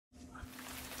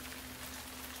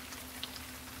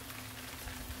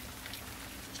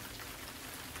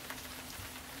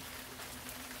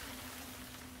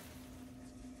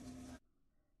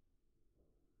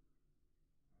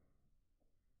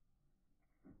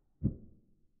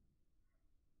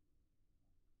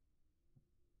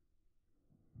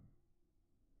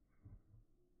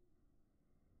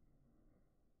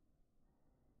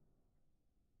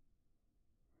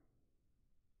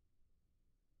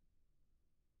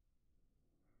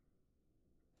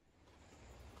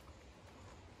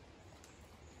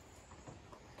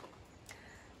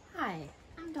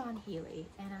on Healy,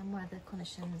 and I'm one of the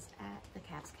clinicians at the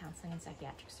CAPS Counseling and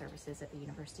Psychiatric Services at the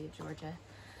University of Georgia.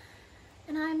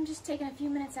 And I'm just taking a few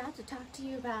minutes out to talk to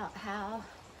you about how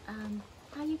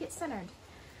you get centered.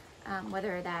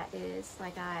 Whether that is,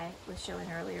 like I was showing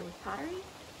earlier, with pottery,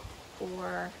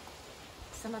 or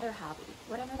some other hobby.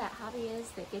 Whatever that hobby is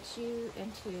that gets you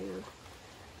into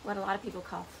what a lot of people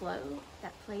call flow,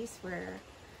 that place where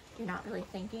you're not really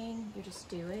thinking, you're just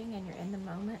doing, and you're in the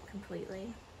moment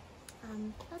completely.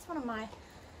 That's one of my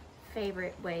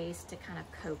favorite ways to kind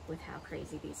of cope with how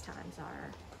crazy these times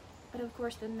are. But of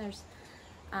course, then there's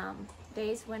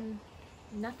days when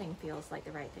nothing feels like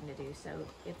the right thing to do. So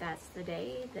if that's the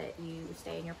day that you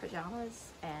stay in your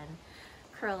pajamas and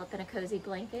curl up in a cozy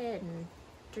blanket and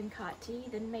drink hot tea,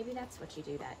 then maybe that's what you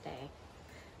do that day.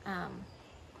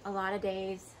 A lot of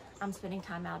days I'm spending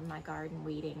time out in my garden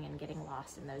weeding and getting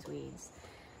lost in those weeds.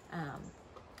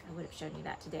 I would have shown you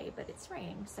that today, but it's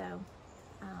raining, so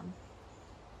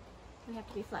we have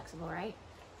to be flexible, right?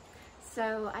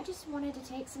 So I just wanted to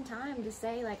take some time to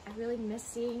say, like, I really miss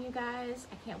seeing you guys.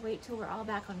 I can't wait till we're all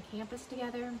back on campus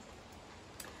together.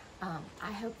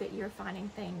 I hope that you're finding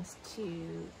things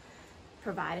to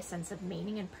provide a sense of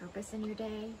meaning and purpose in your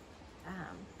day.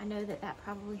 I know that that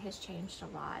probably has changed a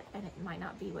lot, and it might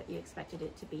not be what you expected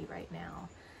it to be right now.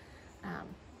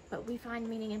 But we find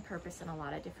meaning and purpose in a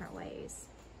lot of different ways.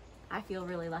 I feel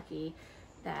really lucky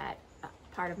that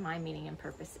part of my meaning and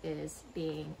purpose is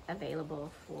being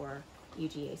available for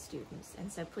UGA students. And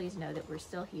so please know that we're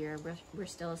still here. We're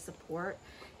still a support.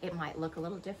 It might look a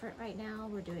little different right now.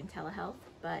 We're doing telehealth,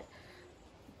 but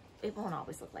it won't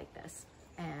always look like this.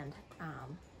 And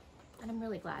I'm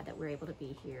really glad that we're able to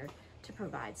be here to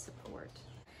provide support.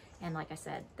 And like I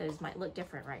said, those might look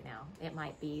different right now. It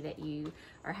might be that you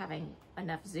are having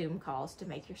enough Zoom calls to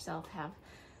make yourself have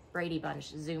Brady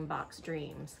Bunch Zoom box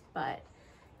dreams, but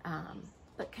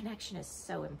connection is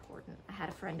so important. I had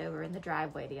a friend over in the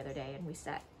driveway the other day, and we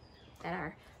sat at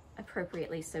our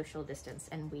appropriately social distance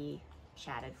and we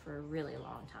chatted for a really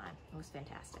long time. It was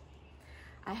fantastic.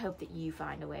 I hope that you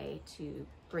find a way to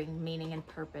bring meaning and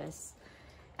purpose,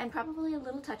 and probably a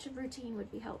little touch of routine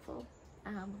would be helpful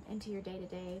into your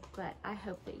day-to-day, but I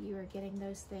hope that you are getting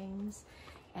those things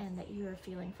and that you are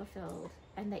feeling fulfilled,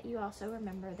 and that you also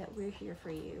remember that we're here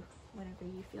for you whenever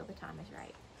you feel the time is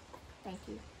right. Thank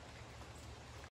you.